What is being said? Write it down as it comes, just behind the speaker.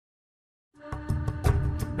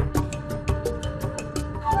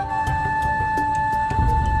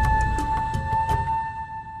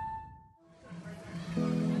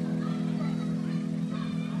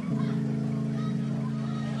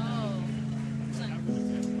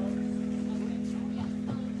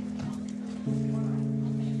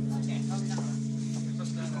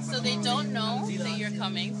don't know that you're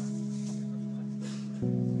coming.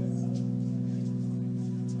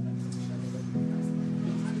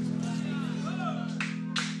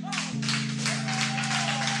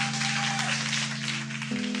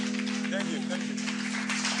 Thank you.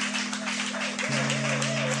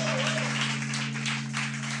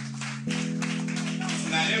 It's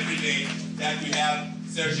not every day that we have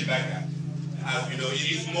Serge Ibaka. As we know,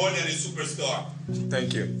 he is more than a superstar.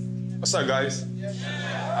 Thank you. What's up, guys?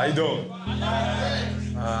 How you doing?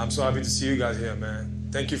 I'm so happy to see you guys here, man.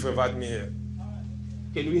 Thank you for inviting me here.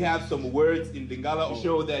 Can we have some words in Lingala to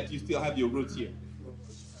show that you still have your roots here?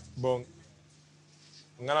 Bon.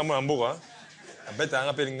 Ngana mo amboka. Abeta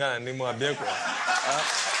nga pe ngana ni mo bien quoi.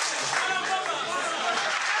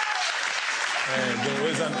 Bon,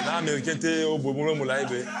 weza na Americain te o bomulo mo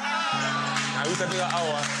laibe. Na wita pega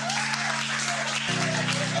awa.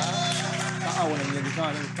 Awa na nyedika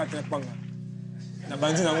na kata panga. Na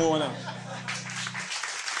banzi na ngona.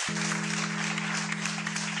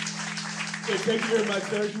 Thank you very much,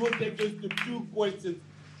 Serge. We'll take this to 2 questions.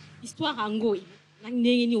 Histoire yango na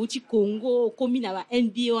ndenge ni uchi Congo komi na ba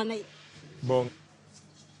NBA wana. Bon.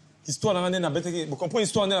 Histoire na na beteke, vous comprenez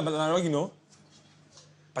histoire na na no?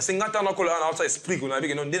 Parce que ngata na ko la na esprit ko na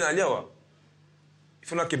bi non dena liawa. Il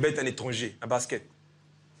faut na que bête un étranger na basket.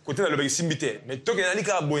 Côté na le simbité, mais to que na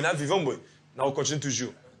lika boy na vivant boy. Na on continue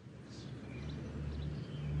toujours.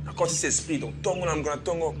 Na quand c'est esprit donc tongo na ngona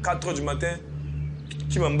tongo 4h du matin.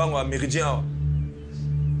 Qui m'embango à méridien.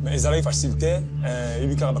 Mais ils arrivent facilité,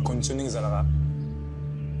 Ibaka va conditioning zalara.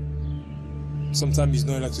 Sometimes there's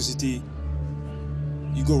no electricity.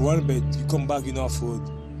 You go run, but you come back, you know, food.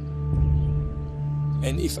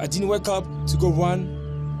 And if I didn't wake up to go run,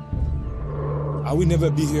 I would never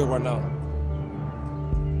be here right now.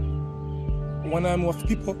 When I'm with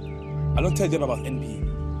people, I don't tell them about NBA.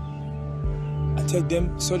 I tell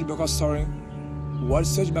them Serge Ibaka's story, what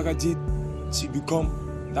Serge Ibaka did to become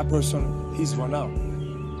that person he is right now.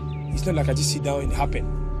 It's not like I just sit down and it happened.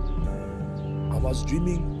 I was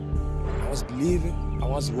dreaming, I was believing, I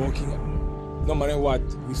was working, no matter what,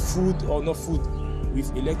 with food or no food,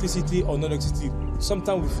 with electricity or no electricity,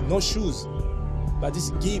 sometimes with no shoes. But I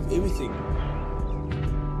just gave everything.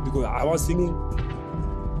 Because I was thinking,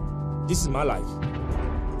 this is my life.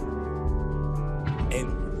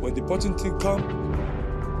 And when the opportunity came,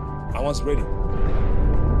 I was ready.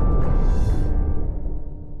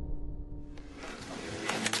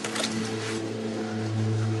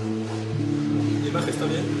 ¿Está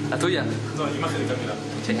bien? ¿La tuya? No, la imagen de Camila.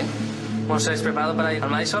 ¿Sí? Bueno, ¿estáis preparados para ir al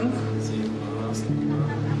Madison? Sí.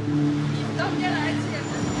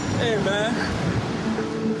 Hey, man.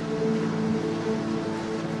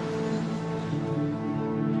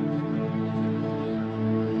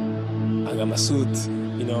 I got my suit,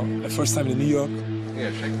 you know, the first time in New York.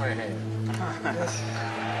 Yeah, shake my hand.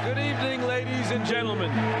 Good evening, ladies and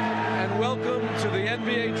gentlemen, and welcome to the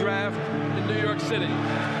NBA draft in New York City.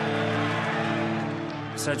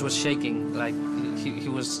 Serge was shaking, like he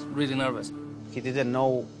was really nervous. He didn't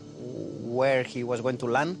know where he was going to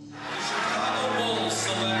land.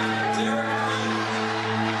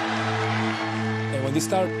 And when they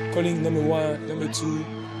start calling number 1, number 2,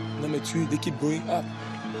 number 3, they keep going up.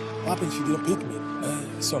 What happens if you didn't pick me?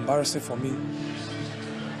 It's so embarrassing for me.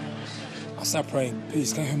 I start praying,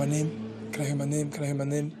 please, can I hear my name? Can I hear my name? Can I hear my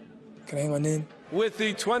name? Can I hear my name? With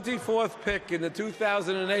the 24th pick in the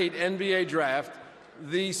 2008 NBA draft,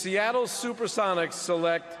 the Seattle Supersonics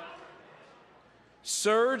select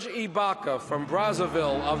Serge Ibaka from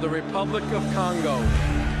Brazzaville of the Republic of Congo.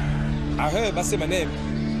 I heard I said my name,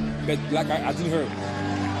 but like I didn't hear.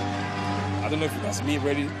 I don't know if that's me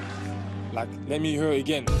ready. Like, let me hear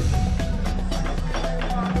again.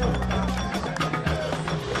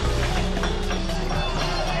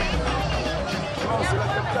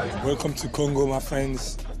 Welcome to Congo, my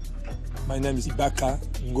friends. My name is Ibaka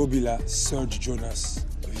Ngobila Serge Jonas.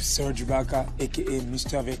 Serge Ibaka, aka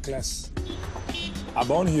Mr. Avec Class. I'm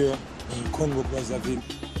born here in Congo, Brazzaville.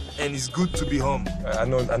 And it's good to be home. I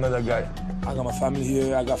know another guy. I got my family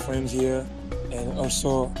here, I got friends here, and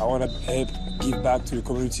also I want to help give back to the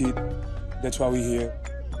community. That's why we're here.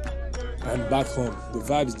 I'm back home. The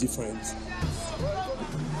vibe is different.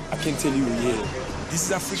 I can tell you, yeah. This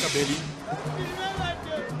is Africa, baby.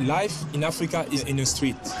 Life in Africa is in the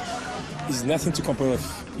street. It's nothing to compare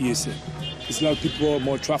with USA. It's a lot of people,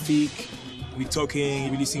 more traffic. We talking,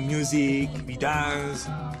 we listen music, we dance.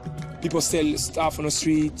 People sell stuff on the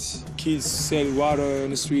street. Kids sell water on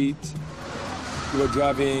the street. People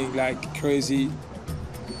driving like crazy.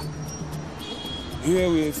 Here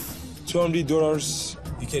with $200,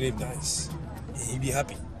 you can live nice. And you'll be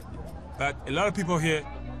happy. But a lot of people here,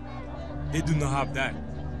 They do not have that.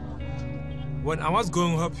 When I was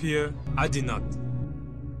growing up here, I did not.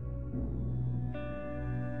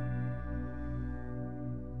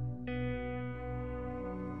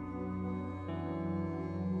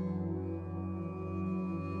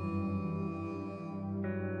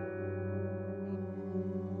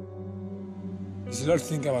 There's a lot of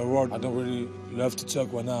things about the world I don't really love to talk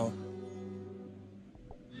about now.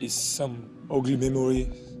 It's some ugly memory,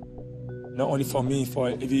 not only for me, for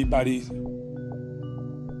everybody.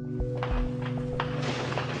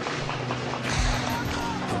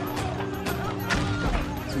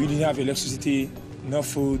 We didn't have electricity, no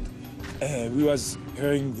food, we was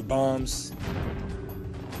hearing the bombs.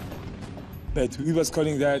 But we was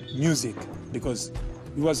calling that music because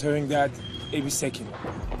we was hearing that every second,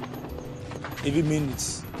 every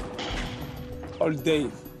minute, all day,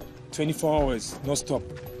 24 hours, no stop.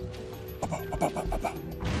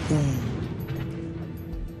 Boom.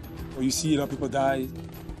 Or you see a lot of people die,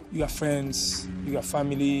 you got friends, you got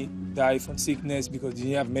family die from sickness because they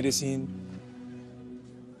didn't have medicine.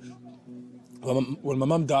 When my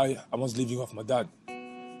mom died, I was living off my dad.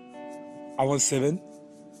 I was 7.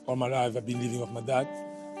 All my life I've been living off my dad.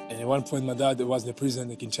 And at one point my dad was in the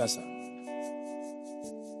prison in Kinshasa.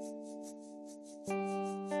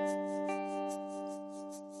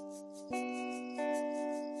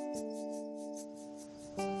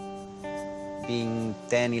 Being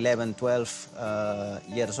 10, 11, 12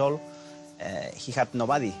 years old, he had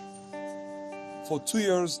nobody. For 2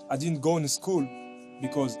 years, I didn't go in school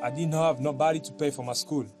because I didn't have nobody to pay for my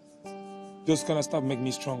school. Those kind of stuff make me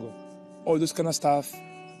stronger. All those kind of stuff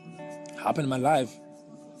happened in my life.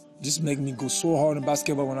 Just make me go so hard in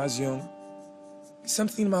basketball when I was young.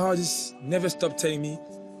 Something in my heart just never stopped telling me,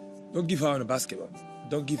 don't give up on the basketball.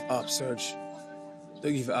 Don't give up, Serge.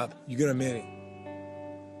 Don't give up. You're gonna make it.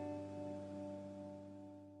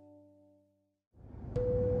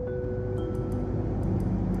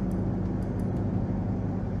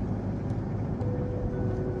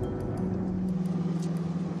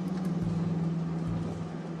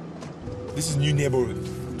 This is new neighborhood.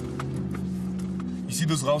 You see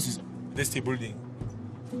those houses? That's the building.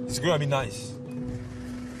 It's gonna be nice.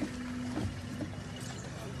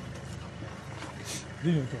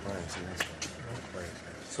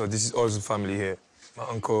 So this is all the family here. My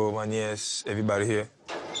uncle, my niece, everybody here.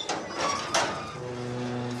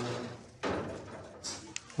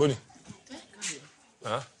 Bonnie.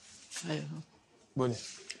 Huh? Bonnie.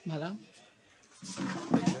 Madame.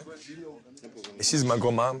 She's my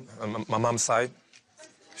grandma, my mom's side.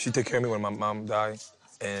 She took care of me when my mom died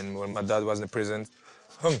and when my dad was in the prison.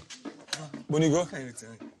 Hung. Bonnie, go.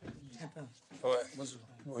 Ouais.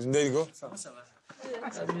 There you go.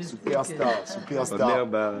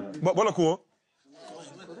 Superstar. Bon coup.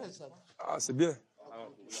 Ah, c'est bien.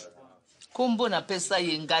 Kombo na pesa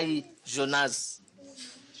yengai Jonas.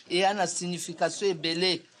 Et ana signification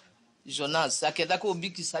ebele Jonas. Akedaka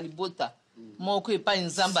obikisa libota. Moko epa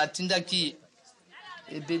nzamba atindaki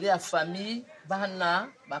ebele ya famille bana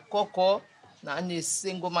bakoko na ane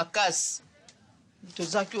sengo makasi.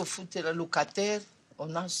 Tozaki ofutela locataire,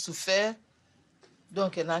 on a souffert.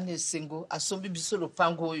 Donc na ane sengo asombi biso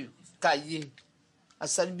lopango oyo kaye.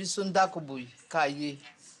 Asali biso ndako boy kaye.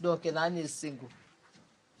 Donc na ane sengo.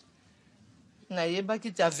 Na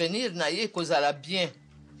yebaki ta venir na ye kozala bien.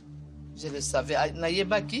 Je le savais. Na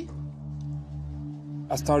yebaki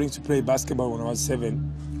I started to play basketball when I was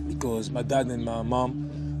 7 because my dad and my mom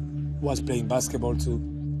was playing basketball too.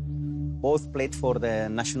 Both played for the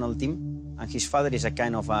national team, and his father is a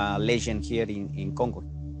kind of a legend here in Congo.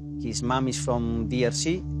 His mom is from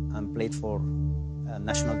DRC and played for a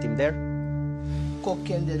national team there.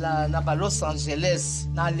 kokende la na ba Los Angeles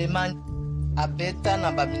na Allemagne abeta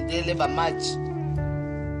na ba mindele ba match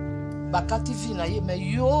bakati vina ye me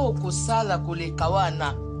yo kosala koleka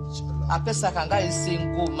wana apesa kanga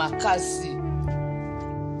esengo makasi.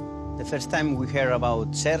 The first time we heard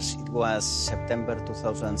about Serge, it was September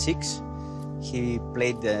 2006. He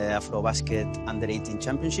played the Afrobasket Under-18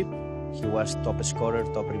 Championship. He was top scorer,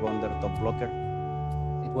 top rebounder, top blocker.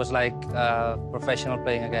 It was like professional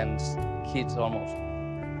playing against kids almost.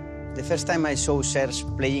 The first time I saw Serge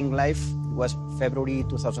playing live was February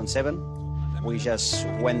 2007. We just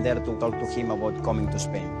went there to talk to him about coming to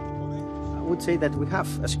Spain. I would say that we have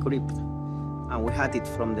a script, and we had it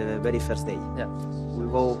from the very first day. Yeah. We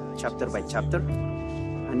go chapter by chapter,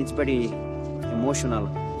 and it's very emotional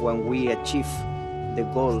when we achieve the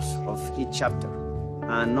goals of each chapter.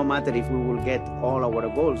 And no matter if we will get all our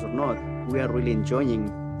goals or not, we are really enjoying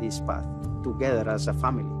this path together as a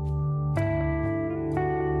family.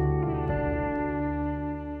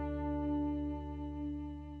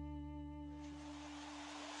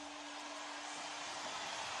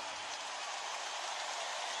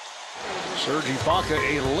 Serge Ibaka,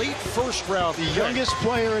 a late first round. The youngest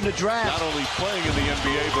player in the draft. Not only playing in the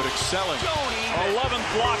NBA, but excelling. 11th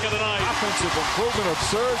block of the night. Offensive improvement of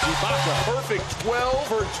Serge Ibaka. Perfect 12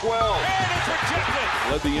 for 12. And it's rejected.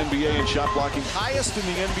 Led the NBA in shot blocking, highest in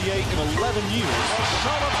the NBA in 11 years. The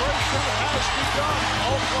celebration has begun.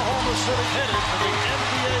 Oklahoma City headed to the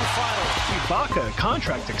NBA Finals. Ibaka,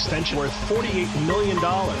 contract extension worth $48 million.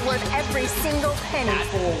 Worth every single penny. At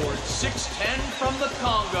forward, 6'10" from the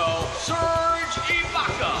Congo, Serge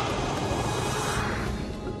Ibaka.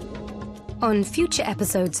 On future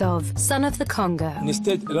episodes of Son of the Congo. In the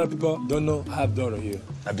States, a lot of people don't know I have daughter here.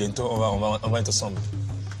 À bientôt, on va être ensemble.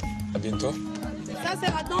 À bientôt. Ça,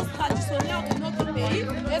 c'est la danse traditionnelle de notre pays.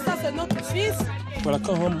 Et ça, c'est notre fils. When I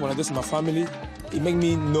come home, when I just my family, it makes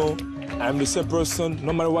me know I'm the same person,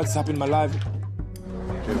 no matter what's happened in my life.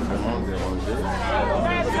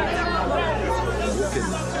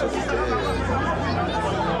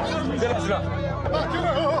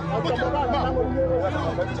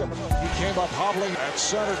 He came up hobbling at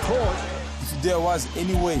center court. If there was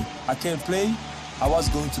any way I can play, I was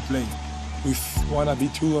going to play. With one of the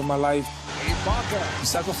two of my life, Ibaka. to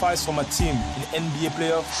sacrifice for my team, an NBA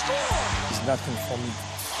player, is nothing for me.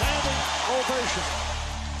 Standing ovation.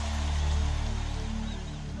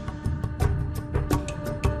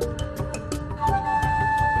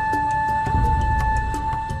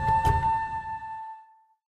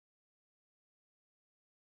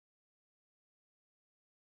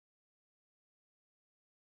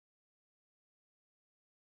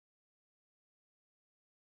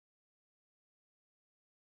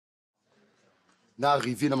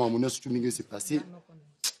 N'arrivé dans ma monnaie, ce qui s'est passé.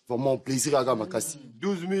 Vraiment un plaisir à Gamakasi.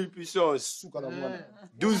 12 000 puissance. 12 000 puissance.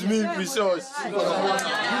 12 000 puissance.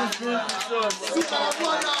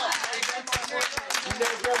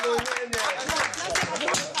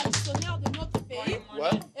 Traditionnel de notre pays.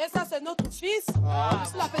 Ouais. Et ça, c'est notre fils.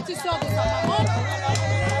 C'est la petite soeur de sa maman.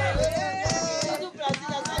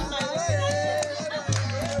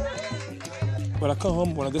 When I come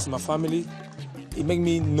home, when I just my family, it makes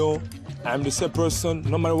me know I'm the same person,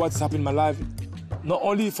 no matter what's happened in my life. Not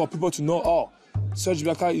only for people to know, oh, Serge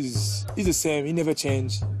Ibaka is the same, he never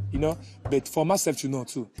changed, you know, but for myself to know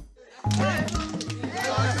too.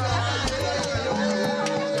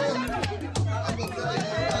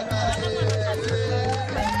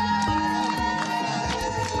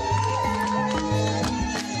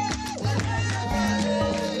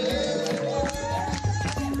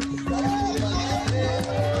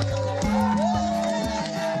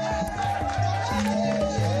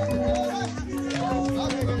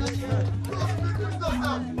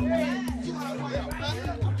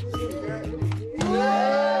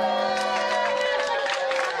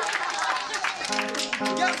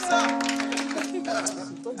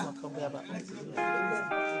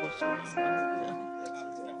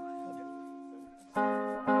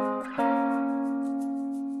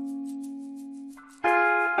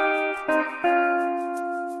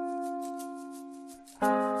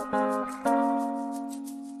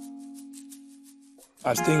 I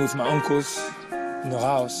was staying with my uncles in the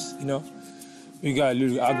house, you know. We got a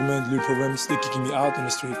little argument, little problem, still kicking me out on the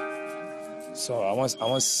street. So I was,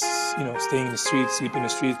 you know, staying in the street, sleeping in the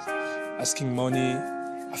street, asking money.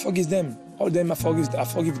 I forgive them. All of them, I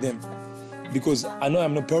forgive them. Because I know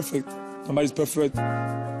I'm not perfect. Nobody's perfect.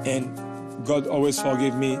 And God always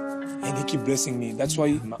forgave me, and he keep blessing me. That's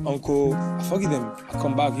why my uncle, I forgive them. I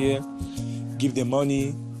come back here, give them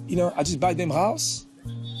money. You know, I just buy them house.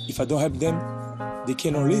 If I don't help them, they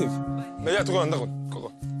cannot live.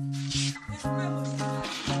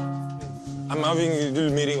 I'm having a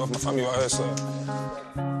little meeting of my family with us.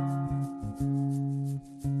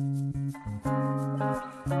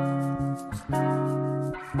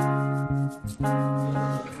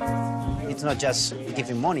 It's not just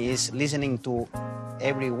giving money, it's listening to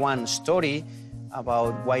everyone's story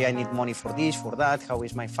about why I need money for this, for that, how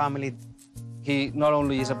is my family. He not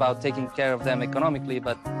only is about taking care of them economically,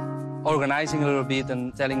 but organizing a little bit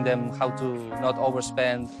and telling them how to not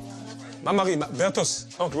overspend. Marie, Bertos,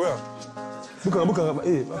 don't worry.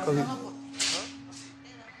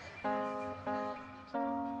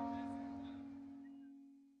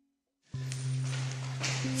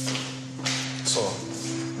 So,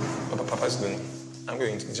 Papa is going. I'm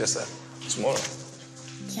going to Jessa tomorrow.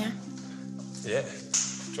 Tiens. Yeah.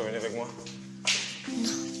 Tu vas venir avec moi?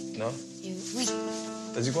 Non. Oui.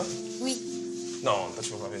 T'as dit quoi? Oui. Non, toi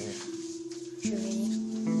tu vas pas venir. Je vais venir.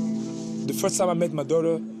 The first time I met my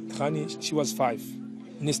daughter, Rani, she was 5.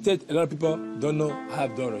 In the States, a lot of people don't know I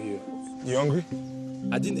have a daughter here. You hungry?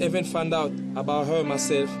 I didn't even find out about her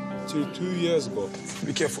myself till 2 years ago.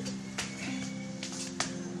 Be careful.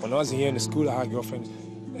 When I was here in the school, I had a girlfriend.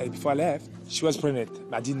 Before I left, she was pregnant,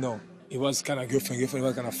 but I didn't know. It was kind of girlfriend, it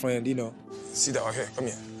was kind of friend, you know. See that, okay, come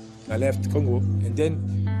here. I left Congo, and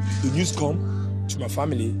then the news come to my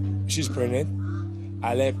family. She's pregnant.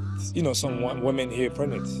 I left, you know, some women here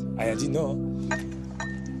pregnant. I didn't know.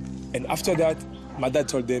 And after that, my dad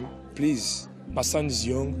told them, please, my son is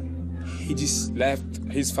young. He just left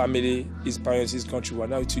his family, his parents, his country. Right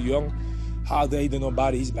now he's too young. How dare he don't know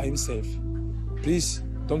about it? He's by himself. Please,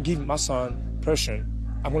 don't give my son pressure.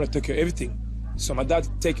 I'm gonna take care of everything. So my dad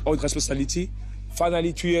take all the responsibility.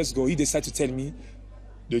 Finally, 2 years ago, he decided to tell me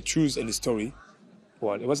the truth and the story.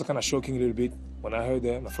 Well, it was kind of shocking a little bit when I heard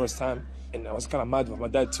that the first time. And I was kind of mad with my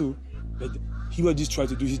dad too. But he was just trying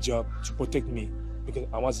to do his job to protect me because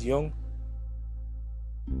I was young.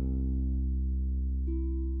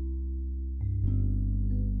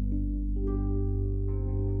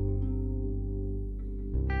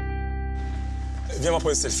 Viens m'en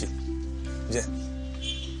prendre une selfie. Viens.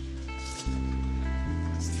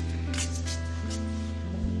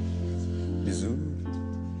 Bisous.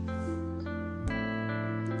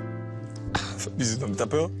 Bisous, non, mais t'as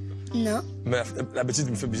peur? Non. Mais la petite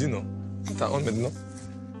me fait bisous, non? T'as honte maintenant?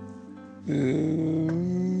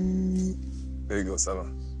 There you go, ça va.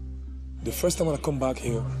 The first time when I come back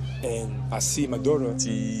here and I see my daughter, and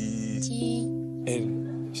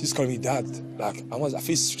she's calling me dad. Like I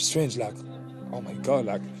feel strange. Like, oh my God,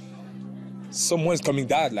 like someone's calling me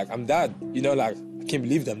dad. Like I'm dad. You know, like I can't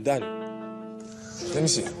believe that I'm dad. Let me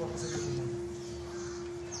see.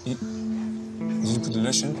 Did you put the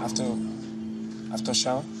lotion after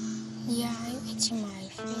shower? Yeah, I'm itching my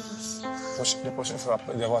face. La prochaine fois,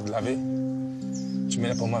 après d'avoir lavé, tu mets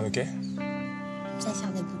la pommade avec elle? Ça va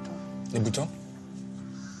faire des boutons. Des boutons?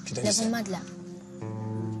 Qui t'a dit ça? La pommade là.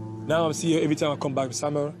 Now I see her every time I come back in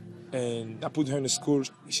summer, and I put her in the school.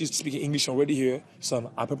 She's speaking English already here,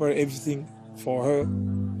 so I prepare everything for her,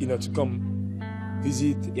 you know, to come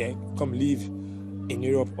visit, yeah, come live in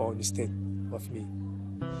Europe or in the States with me.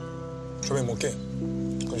 Tu vas me manquer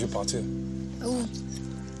quand je vais partir. Où?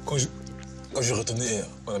 Quand je retournais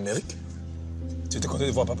en Amérique. Tu étais content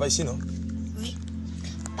de voir papa ici, non? Oui,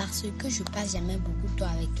 parce que je passe jamais beaucoup de temps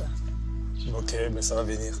avec toi. Ok, mais ça va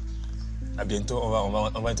venir. À bientôt, on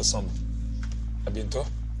va être ensemble. À bientôt.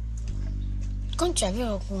 Quand tu avais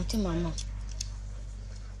rencontré maman.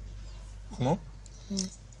 Comment?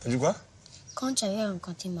 T'as dit quoi? Quand tu avais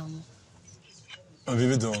rencontré maman. On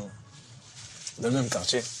vivait dans le même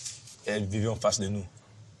quartier. Et elle vivait en face de nous.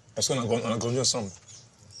 Parce qu'on a grandi ensemble.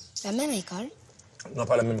 La même école? Non,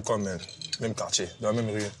 pas la même école, mais le même quartier, dans la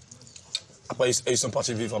même rue. Après, ils sont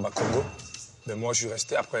partis vivre à Congo. Mais moi, je suis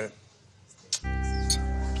resté après.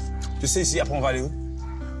 Tu sais, ici, après, on va aller où?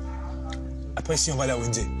 Après, ici, on va aller à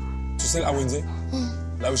Wendy. Tu sais, à Wendy?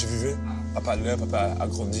 Là où je vivais, papa a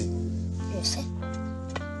grandi. Je sais.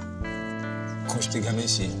 Quand j'étais gamin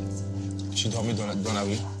ici, je dormais dans la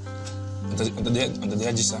rue. On t'a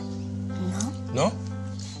déjà dit ça? Non. Non?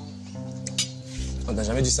 On t'a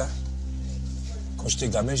jamais dit ça? Quand j'étais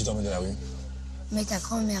gamin, je dormais dans la rue. Mais ta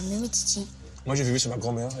grand-mère, même Titi. Moi, je vivais chez ma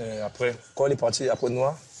grand-mère. Et après, quand elle est partie après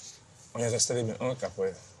Noir, on est resté avec mes oncles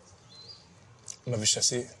après. On m'avait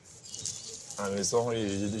chassé à la maison et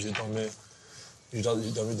je dormais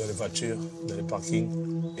dans les voitures, dans les parkings.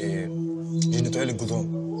 Et je nettoyais les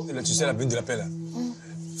goudrons. Là, tu sais, la bune de la pelle, là.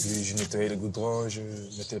 Je nettoyais les goudrons, je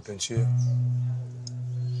mettais les peintures.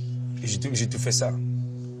 Et j'ai tout fait ça.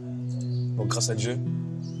 Bon, grâce à Dieu,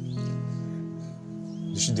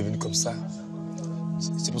 je suis devenu comme ça.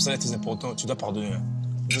 C'est pour ça que c'est important, tu dois pardonner.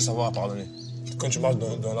 Il faut savoir pardonner. Quand tu marches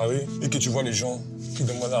dans la rue et que tu vois les gens qui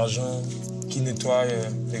demandent l'argent, qui nettoient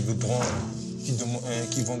les goudrons,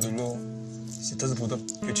 qui vendent de l'eau, c'est très important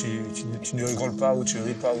que tu ne rigoles pas ou tu ne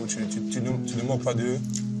ris pas ou tu ne moques pas d'eux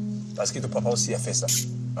parce que ton papa aussi a fait ça.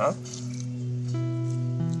 Hein?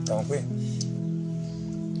 T'as compris?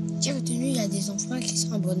 J'ai retenu, il y a des enfants qui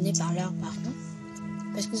sont abandonnés par leurs parents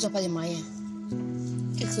parce qu'ils n'ont pas de moyens.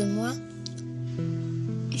 Et que moi,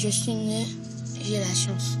 je suis née, j'ai la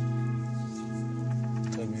chance.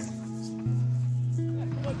 Très bien.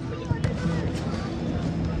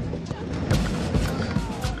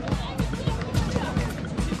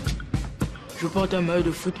 Je porte un maillot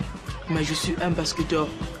de foot, mais je suis un basketteur.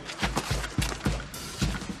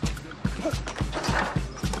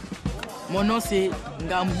 Mon nom c'est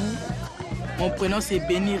Ngambou, mon prénom c'est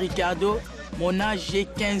Benny Ricardo, mon âge j'ai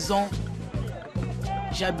 15 ans.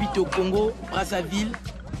 J'habite au Congo, Brazzaville.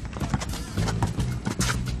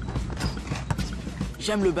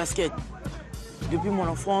 J'aime le basket. Depuis mon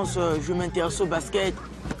enfance, je m'intéresse au basket.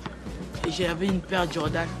 Et j'avais une paire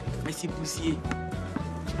Jordan, mais c'est poussier.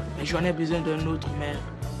 Mais j'en ai besoin d'un autre, mais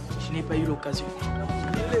je n'ai pas eu l'occasion.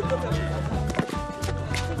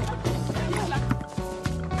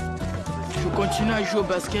 Je continue à jouer au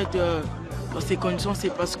basket dans ces conditions, c'est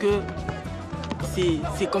parce que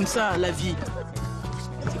c'est comme ça la vie.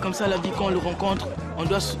 C'est comme ça la vie, quand on le rencontre, on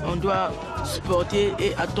doit supporter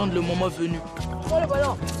et attendre le moment venu. Prends le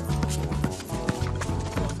ballon.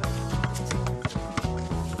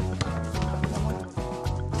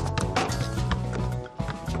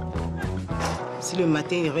 Si le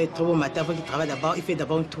matin, il réveille trop au matin, avant qu'il travaille d'abord, il fait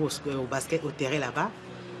d'abord une tour au basket, au terrain là-bas,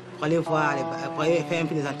 pour aller voir, pour aller faire un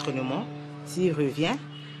peu des entraînements. S'il revient,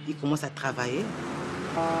 il commence à travailler.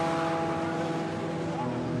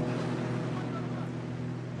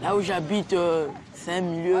 Là où j'habite, c'est un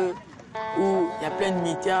milieu où il y a plein de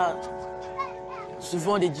médias,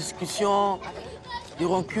 souvent des discussions, des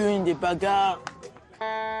rancunes, des bagarres.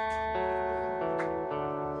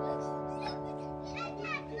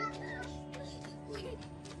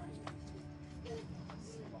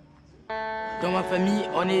 Dans ma famille,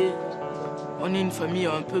 on est une famille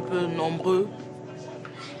un peu nombreux.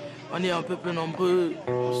 On est un peu nombreux,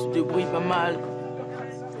 on se débrouille pas mal.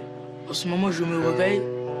 En ce moment, je me réveille.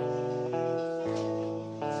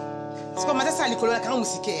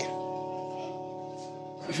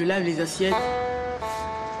 Je lave les assiettes.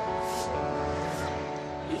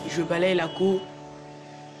 Je balaye la cour.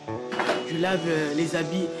 Je lave les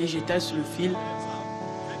habits et j'étale sur le fil.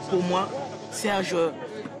 Pour moi, Serge,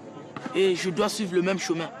 et je dois suivre le même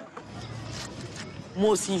chemin. Moi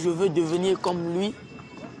aussi, je veux devenir comme lui,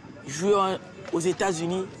 jouer aux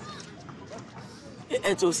États-Unis et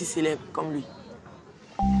être aussi célèbre comme lui.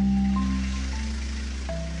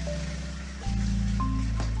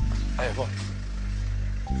 Allez, va.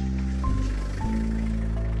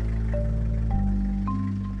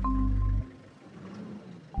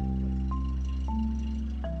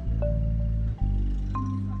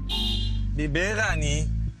 Bébé Rani.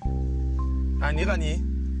 Rani.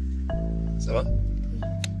 Ça va?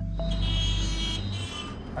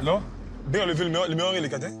 Alors? Bien enlevé le meilleur et les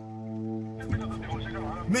cadets?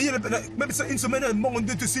 Mais il y a même ça, une semaine, un moment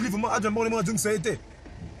de te suivre, vraiment, à un moment de ça a été.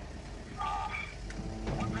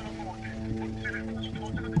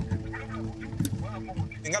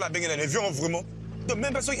 Les gars, la baigne, elle vient vraiment. Donc,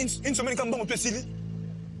 même pas une semaine, quand on te suivre.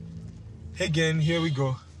 Again, here we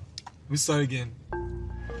go. We start again.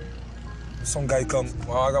 Some guy come,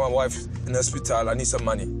 well, I got my wife in the hospital, I need some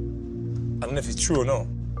money. I don't know if it's true or not.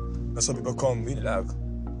 But some people come, really like,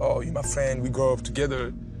 oh, you're my friend, we grow up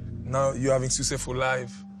together. Now you're having successful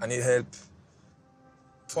life, I need help.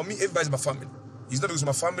 For me, everybody's my family. It's not because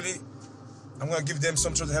my family, I'm gonna give them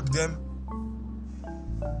some sort to help them.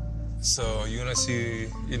 So you're gonna see,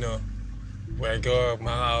 you know, where I go, my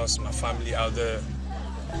house, my family out there.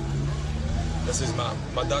 This is my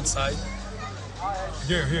dad's side.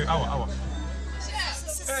 Here, our.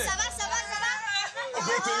 Hey. Ça va?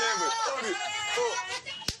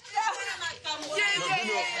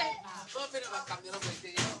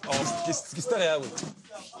 Qu'est-ce que t'as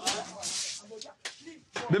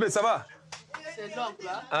Bébé, ça va? C'est l'oncle,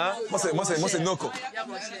 là. Hein? Moi, c'est Noko.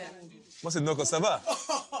 Moi, c'est Noko, ça va?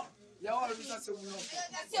 Tu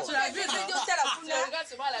l'as vu, tu regardes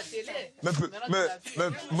souvent à la télé. Mais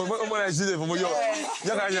moi, la gilet, il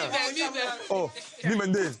n'y a rien. Oh, ni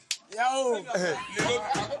Mendel.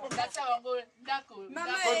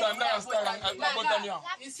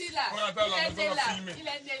 Ici, là. Il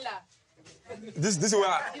est né là. This is where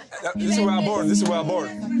I born. This is where I born.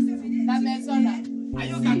 La maison là. La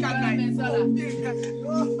maison là.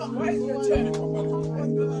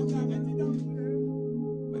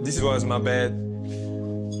 This was my bed.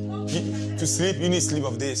 To sleep, you need sleep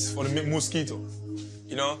of this for the mosquito.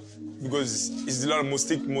 You know? Because it's a lot of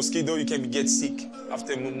mosquito, you can get sick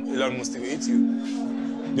after a lot of mosquito eat you.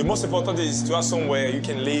 The most important is to have somewhere you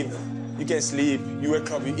can live, you can sleep, you wake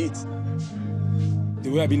up, you eat. The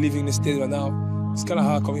way I've been living in the States right now, it's kind of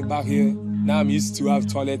hard coming back here. Now I'm used to have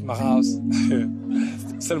toilet in my house.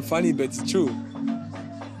 It's not funny, but it's true.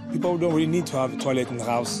 People don't really need to have a toilet in the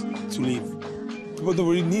house to live. People don't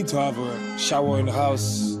really need to have a shower in the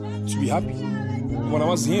house to be happy. When I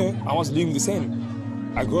was here, I was living the same.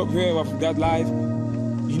 I grew up here with that life.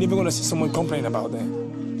 You're never gonna see someone complain about that.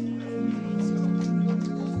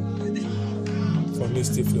 For me,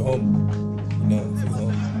 stay for home. You know, for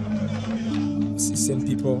home. I see same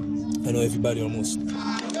people. I know everybody almost.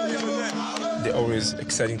 They're always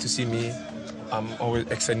exciting to see me. I'm always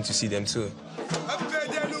excited to see them too.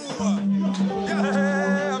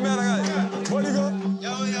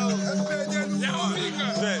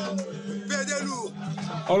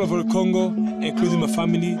 All over Congo, including my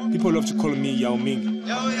family, people love to call me Yao Ming.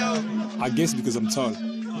 I guess because I'm tall.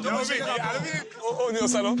 On est au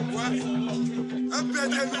salon.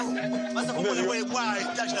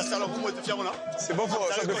 C'est bon pour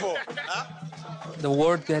ça de fort. The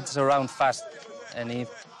word gets around fast, and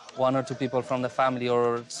if one or two people from the family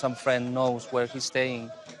or some friend knows where he's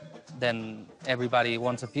staying, then everybody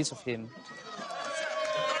wants a piece of him.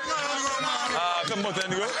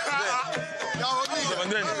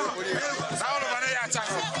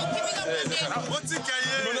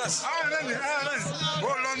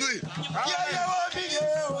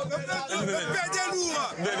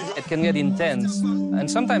 It can get intense, and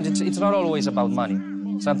sometimes it's not always about money.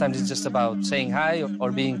 Sometimes it's just about saying hi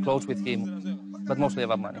or being close with him, but mostly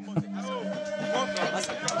about money.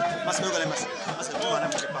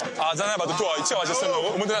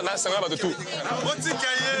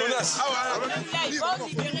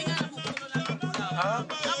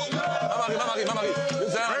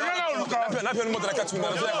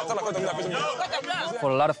 For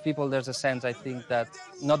a lot of people, there's a sense, I think, that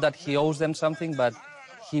not that he owes them something, but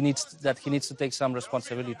he needs to take some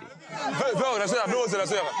responsibility.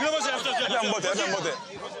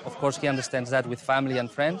 Of course, he understands that with family and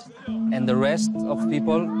friends, and the rest of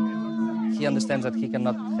people, he understands that he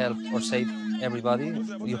cannot help or save everybody.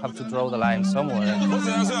 You have to draw the line somewhere.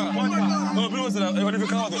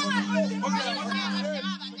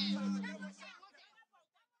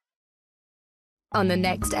 On the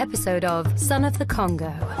next episode of Son of the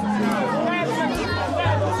Congo.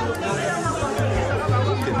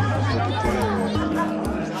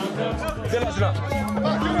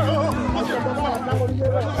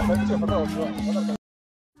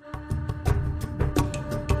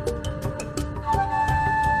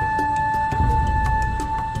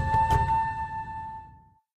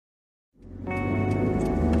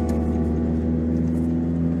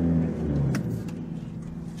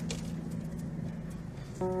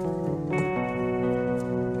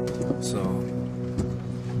 So,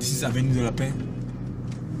 this is Avenue de la Paix.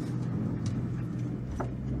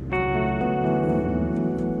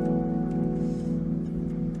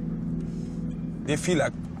 They feel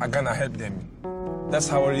like I'm gonna help them. That's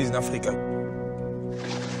how it is in Africa.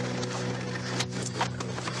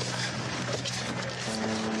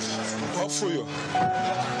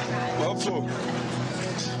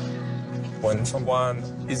 When someone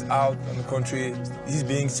is out in the country, he's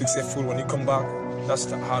being successful. When he come back,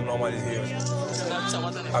 that's how normal it is here.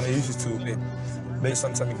 I'm used to it, but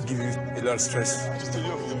sometimes it gives you a lot of stress. A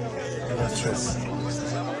lot of stress.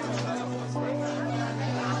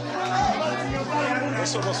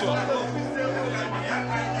 Bonsoir.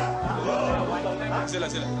 C'est là.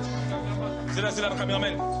 C'est là, le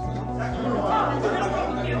caméraman.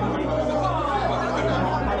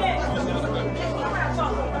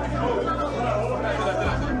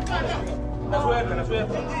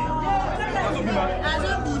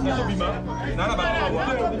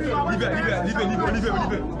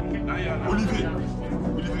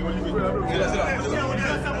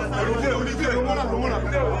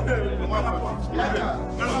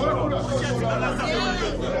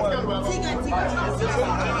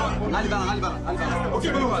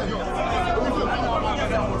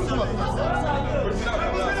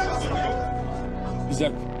 It's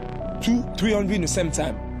like 200-300 in the same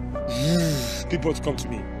time. People come to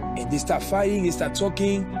me and they start fighting, they start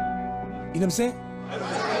talking. You know what I'm saying?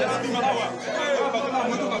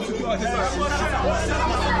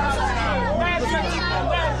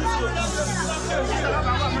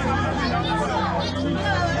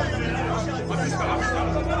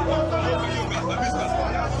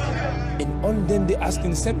 And on them they ask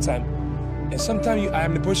in the same time. And sometimes I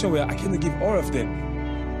am in a position where I cannot give all of them.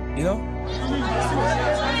 You know?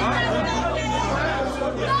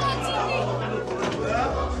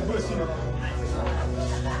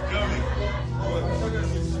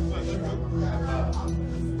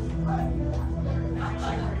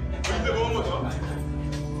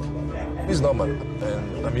 It's normal,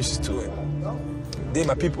 and I'm used to it. They're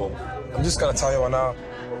my people. I'm just gonna tell you one now.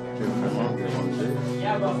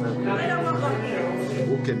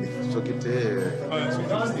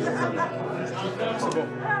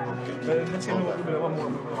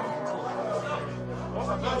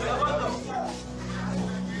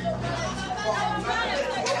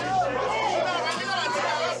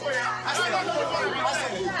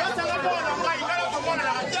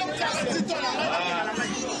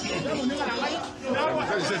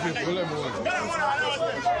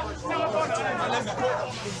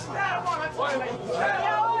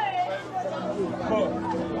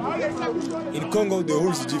 In Congo, the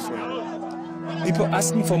rules is different. People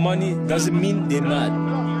asking for money doesn't mean they're mad.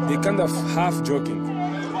 They're kind of half joking.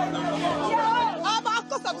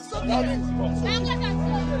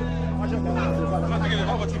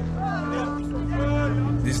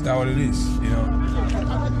 This is not what it is, you know.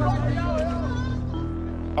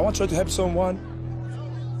 I want to try to help someone.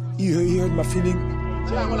 He heard my feeling.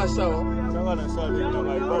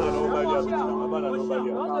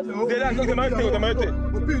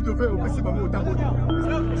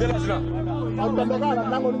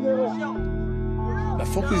 My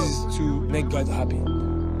focus is to make God happy.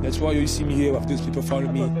 That's why you see me here with those people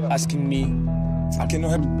following me, asking me. I cannot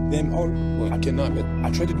help them all. Well, I cannot, but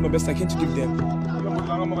I try to do my best I can to give them.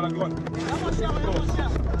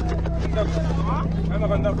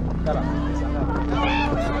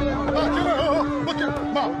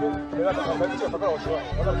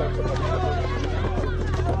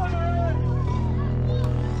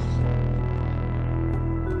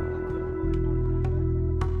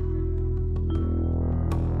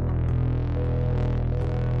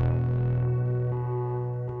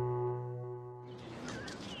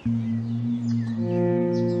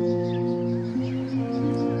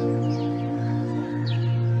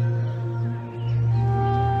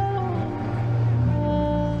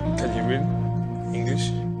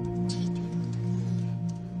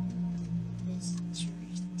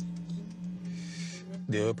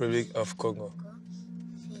 The Republic of Congo.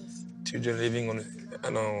 Children living on,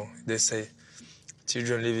 they say,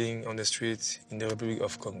 children living on the streets in the Republic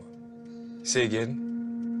of Congo. Say again.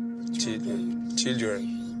 Children.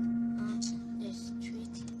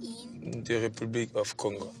 In the Republic of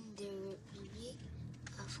Congo. The Republic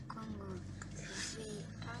of Congo. They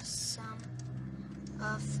are some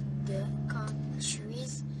of the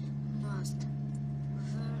country's most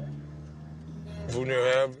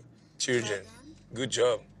vulnerable children. Good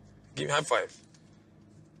job. Give me a high five.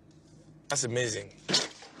 That's amazing.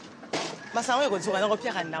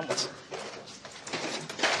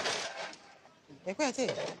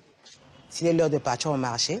 S'il est l'heure de partir au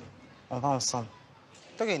marché, on va ensemble.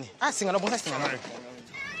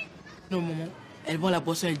 Non, maman, elle vend la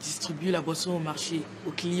boisson, elle distribue la boisson au marché,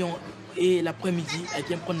 aux clients. Et l'après-midi, elle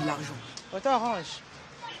vient prendre de l'argent. Photo orange.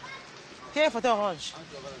 Quelle photo orange?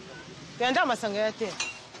 Tu as ma sanguinité.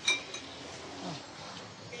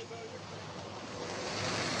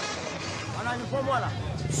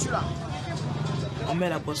 On met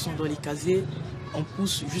la boisson dans les casiers, on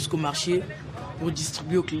pousse jusqu'au marché pour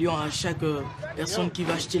distribuer aux clients à chaque personne qui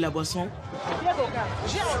va acheter la boisson.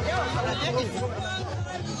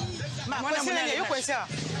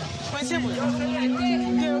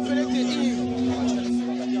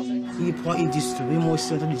 Il prend, il distribue, moi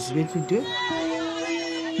aussi, on doit distribuer tous deux.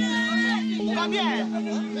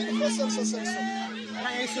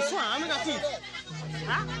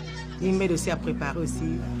 Il m'aide aussi à préparer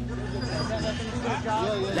aussi.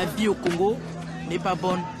 La vie au Congo n'est pas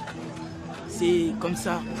bonne. C'est comme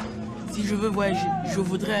ça. Si je veux voyager, je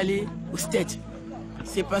voudrais aller aux States.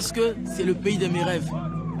 C'est parce que c'est le pays de mes rêves.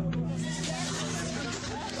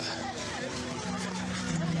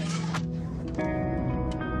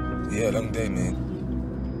 Yeah, long day, man.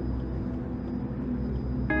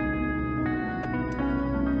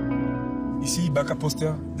 You see Ibaka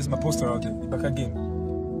poster? This is my poster out there. Ibaka game.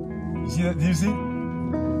 You see that? Do you see?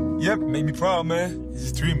 Yep, make me proud, man.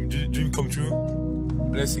 It's a dream come true.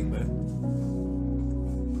 Blessing, man.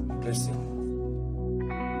 Blessing.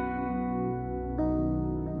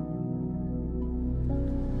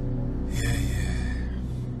 Yeah.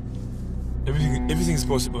 Everything is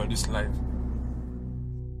possible in this life.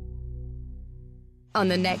 On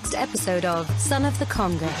the next episode of Son of the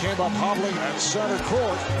Congo. He came up hobbling at center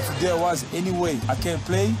court. If there was any way I can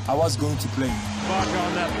play, I was going to play. Back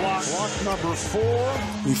on that block. Block number 4.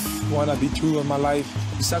 If I want to be true in my life,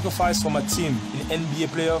 the sacrifice for my team in NBA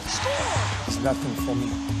playoffs is nothing for me.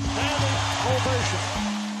 Standing ovation.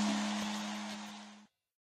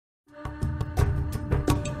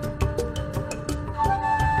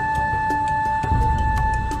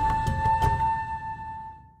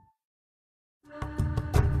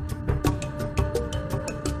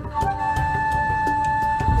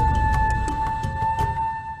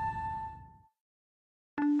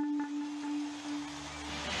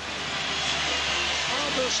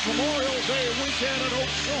 Memorial Day weekend in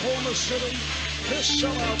Oklahoma City. This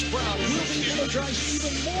sellout crowd will be energized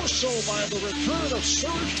even more so by the return of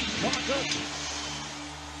Serge Ibaka.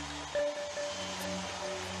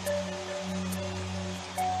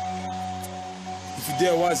 If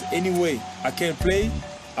there was any way I can play,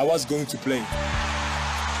 I was going to play.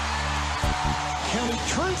 Can he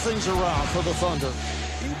turn things around for the Thunder?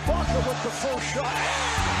 Ibaka with the first shot.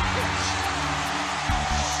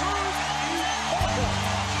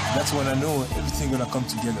 That's when I know everything's gonna come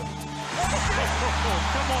together.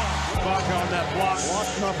 Come on. Back on that block. Block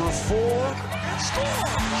number 4.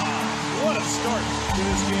 Wow. What a start to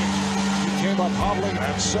this game. He came up hobbling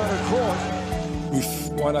at center court. With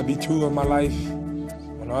what I've been through in my life,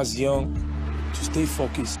 when I was young, to stay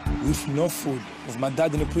focused, with no food, with my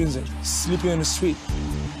dad in the prison, sleeping on the street,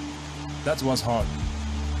 that was hard.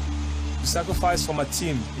 The sacrifice for my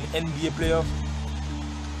team in NBA playoff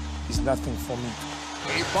is nothing for me.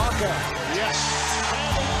 Ibaka, yes.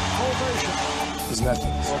 Ovation. It's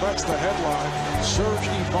nothing. Well, that's the headline. Serge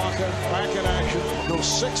Ibaka back in action. Goes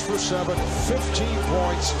 6 for 7, 15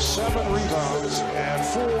 points, 7 rebounds, and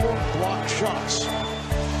 4 blocked shots.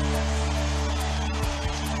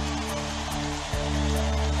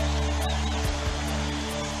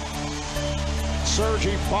 Serge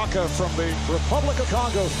Ibaka from the Republic of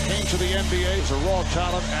Congo came to the NBA as a raw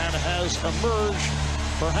talent and has emerged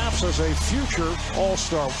perhaps as a future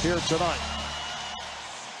All-Star here tonight.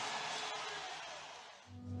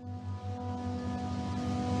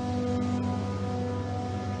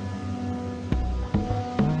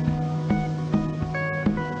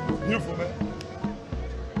 Beautiful, man.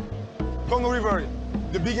 Congo River,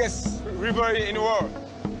 the biggest river in the world.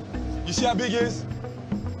 You see how big it is?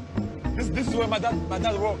 This is where my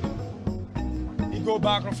dad worked. He go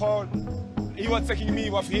back and forth. He was taking me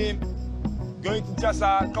with him, going to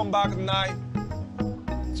Jassa, come back at night.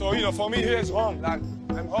 So, you know, for me, here is home. Like,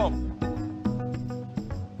 I'm home.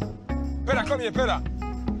 Pera, come here, Pera.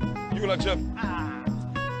 You gonna jump.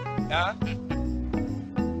 Yeah?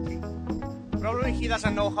 Probably he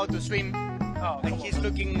doesn't know how to swim, and he's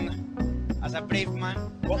looking as a brave man.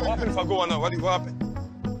 What happened if I go or not? What happened?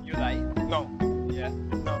 You die? No. Yeah?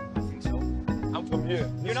 No. I think so. I'm from here.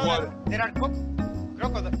 You know that there are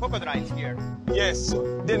crocodiles here? Yes,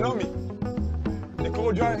 they know me. The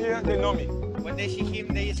crocodile here, they know me. When they see him,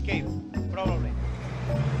 they escape, probably.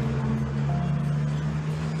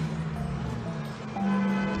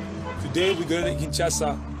 Today we're going to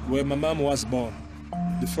Kinshasa, where my mom was born.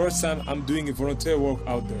 The first time I'm doing a volunteer work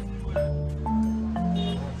out there.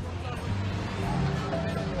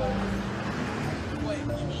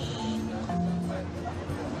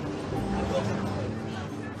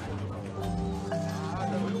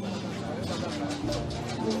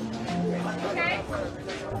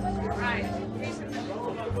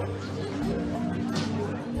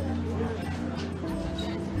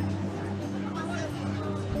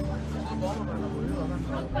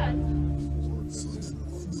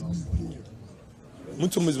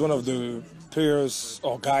 Mutum is one of the players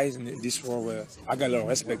or guys in this world where I got a lot of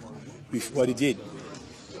respect with what he did.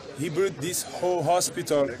 He built this whole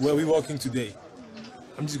hospital where we're working today.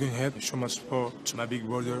 I'm just going to help show my support to my big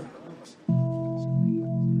brother.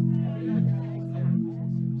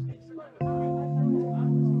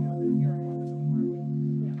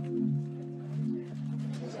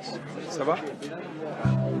 Ça va?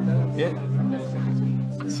 Yeah.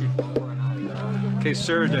 Okay,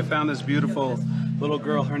 Serge, I found this beautiful little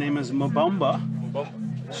girl. Her name is Mabamba.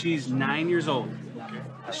 She's 9 years old.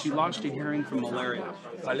 She lost a hearing from malaria.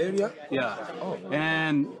 Malaria? Yeah. Oh.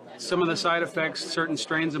 And some of the side effects, certain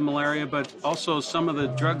strains of malaria, but also some of the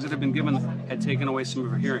drugs that have been given had taken away some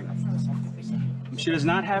of her hearing. She does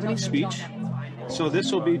not have any speech, so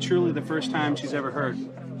this will be truly the first time she's ever heard.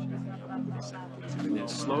 And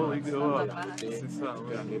slowly go up.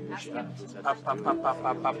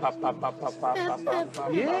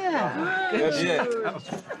 Yeah. Good job.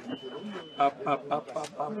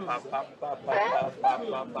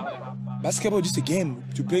 Basketball is just a game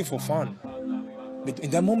to play for fun. But in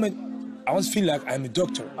that moment, I always feel like I'm a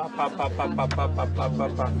doctor.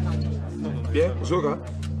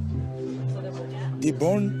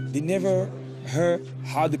 They never heard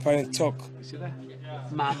how the parents talk. You see that?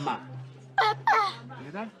 Mama. Papa. You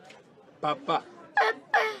hear that? Papa.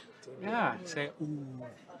 Papa. Yeah. Say ooh.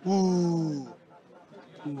 Ooh.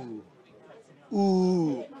 Ooh.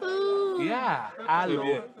 Ooh. Ooh. Yeah.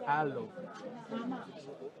 Allo. Allo.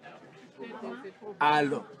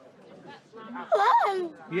 Allo.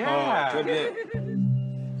 Yeah.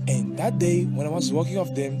 And that day, when I was walking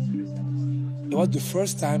off them, it was the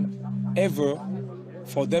first time ever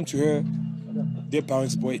for them to hear their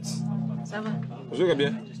parents' voice. Ça va? Bonjour,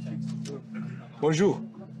 Gabriel. Bonjour.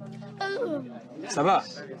 Ça va?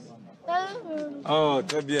 Oh,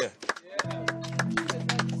 très bien.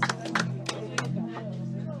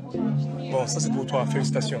 Bon, ça c'est pour toi.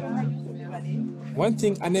 Félicitations. One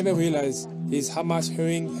thing I never realized is how much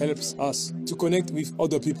hearing helps us to connect with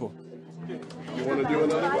other people. You want to do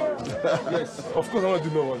another one? Yes, of course I want to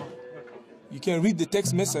do another one. You can read the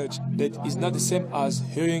text message that is not the same as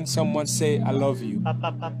hearing someone say, I love you.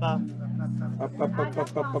 Papa, papa.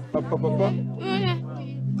 Papa.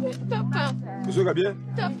 Monsieur va bien?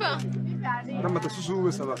 Non, mais t'as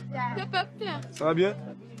ça va? Ça va bien?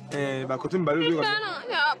 Bah, côté me balou,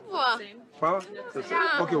 pas?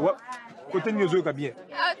 Ok, ouais. Côté nous va bien.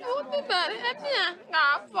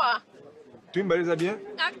 Tu me balou bien?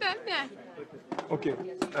 Ok.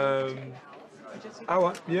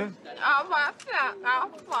 Awa, bien?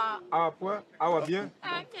 Awa, bien?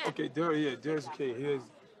 Okay, there is okay. Here's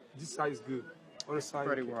this side is good. Other side.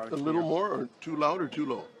 A little more, or too loud, or too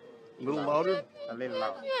low? A little louder? A little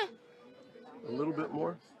loud. A little bit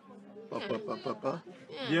more? Pa.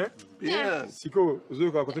 Bien? Bien. Siko, vous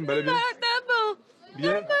avez côté me balou bien?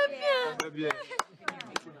 Bien? Bien.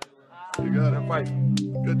 You got it.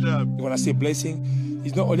 Good job. When I say blessing,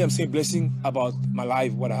 it's not only I'm saying blessing about my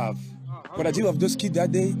life, what I have. What I did with those kids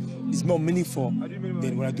that day is more meaningful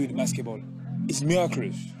than what I do in basketball. It's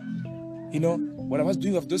miraculous. You know, what I was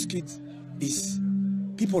doing with those kids is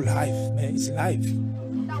people life, man. It's life.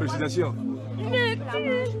 Félicitations.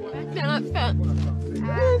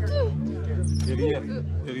 De rien.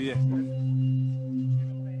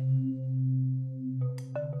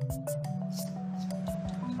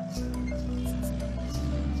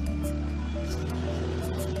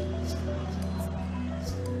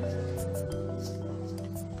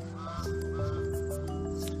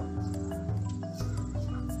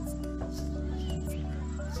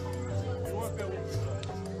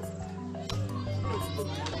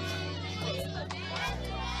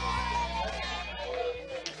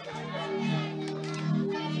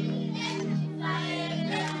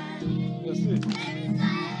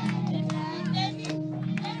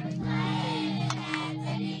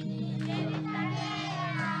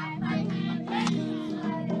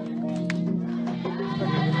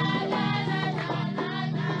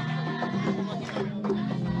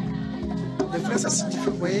 Le frère, ça signifie,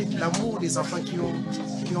 vous voyez, l'amour des enfants qui ont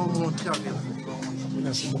montré envers vous.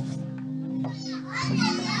 Merci beaucoup.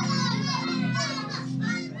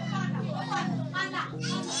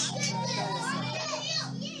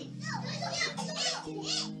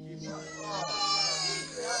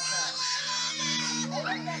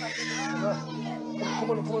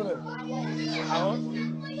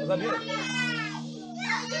 Ça va bien?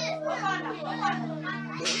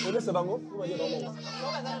 Vous laissez bango? Vous voyez bango?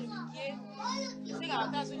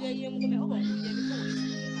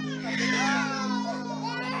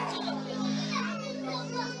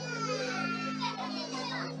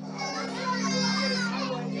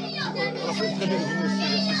 On fait très bien le vino aussi,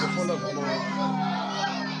 parce que ce fond là vraiment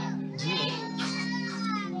dur.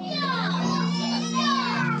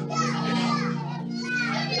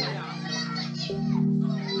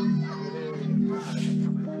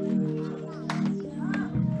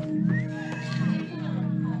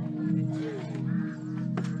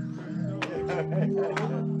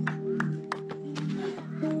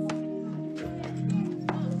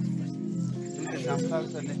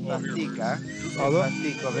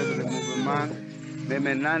 Pratique avec le mouvement, mais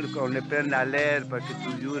maintenant on le prend à l'air parce que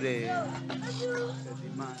toujours est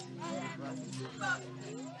dimanche.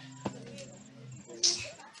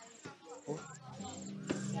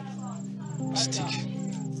 Stick.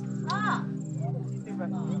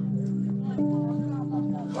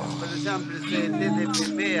 Par exemple, c'était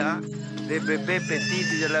des bébés petits,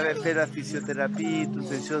 je l'avais fait la physiothérapie, toutes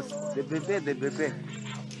ces choses, des bébés, de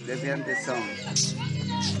bien de sang.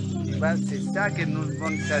 C'est ça que nous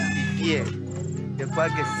devons sanctifier. Je crois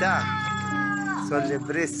que ça sont les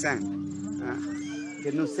vrais saints. Hein? Que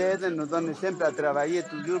nous aident, nous donnent sempre à travailler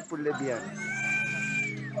toujours pour le bien.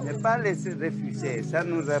 Ne pas les refuser, ça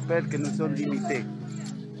nous rappelle que nous sommes limités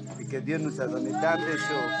et que Dieu nous a donné tant de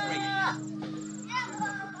choses.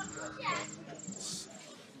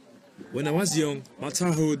 When I was young, my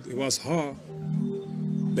childhood it was hard,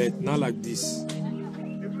 but not like this.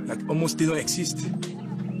 Like almost they don't exist.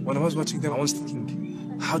 When I was watching them, I was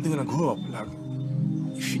thinking, how they gonna grow up? Like,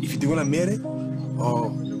 if they're gonna marry,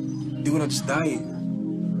 or they're gonna just die.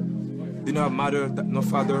 They don't have mother, no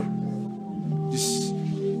father. Just,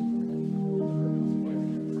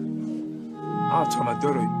 I told my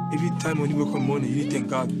daughter, every time when you work on money, you need to thank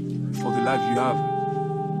God for the life you have.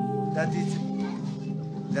 That is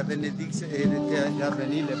la bénédiction et déjà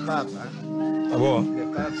venu le pape. Hein? Ah bon? Le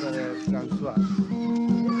pape François.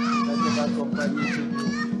 Ça te va accompagner toujours.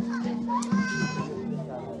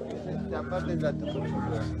 La part de la tour.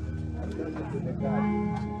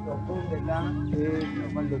 Là et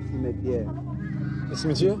devant le cimetière. Le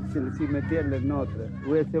cimetière? C'est le cimetière le nôtre. Où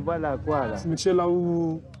se voit la croix là. Le cimetière là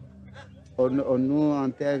où on nous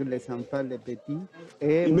enterre les enfants, les petits.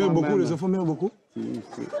 Et ils meurent beaucoup, les enfants meurent beaucoup?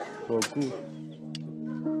 Si, beaucoup.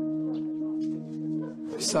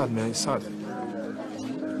 It's sad, man, it's sad.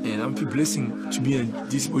 And I'm feel blessing to be in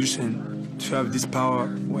this position, to have this power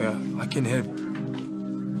where I can help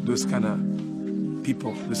those kind of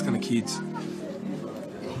people, those kind of kids.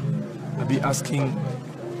 I'll be asking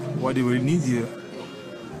what they will need here.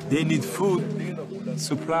 They need food,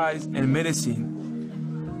 supplies, and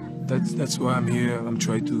medicine. That's why I'm here. I'm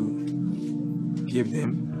trying to give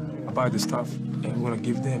them about the stuff, and we're gonna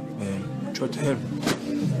give them and try to help.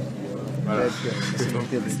 I'm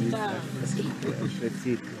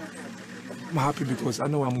happy because I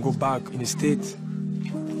know I'm gonna go back in the States.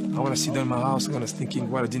 I wanna sit down in my house. I'm gonna thinking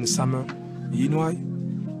what I did in summer. You know why?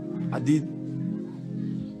 I did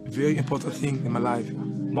a very important thing in my life,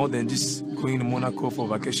 more than just going to Monaco for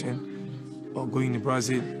vacation or going to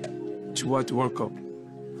Brazil to watch the World Cup.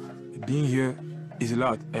 Being here is a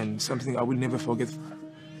lot and something I will never forget.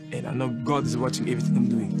 And I know God is watching everything I'm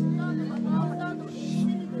doing.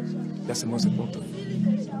 That's the most important.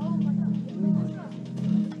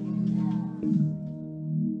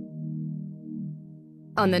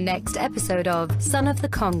 On the next episode of Son of the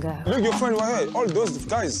Congo. Look, your friend right here. All those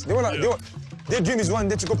guys, their dream is one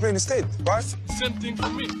day to go play in the States, right? Same thing for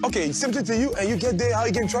me. Okay, same thing to you, and you get there, how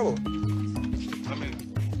you get in trouble?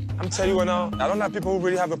 I'm telling you right now, I don't have people who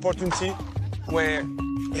really have opportunity where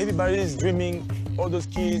everybody is dreaming, all those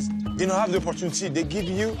kids, they don't have the opportunity they give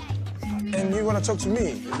you, and you want to talk to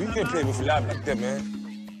me. You can't play with love like that, man.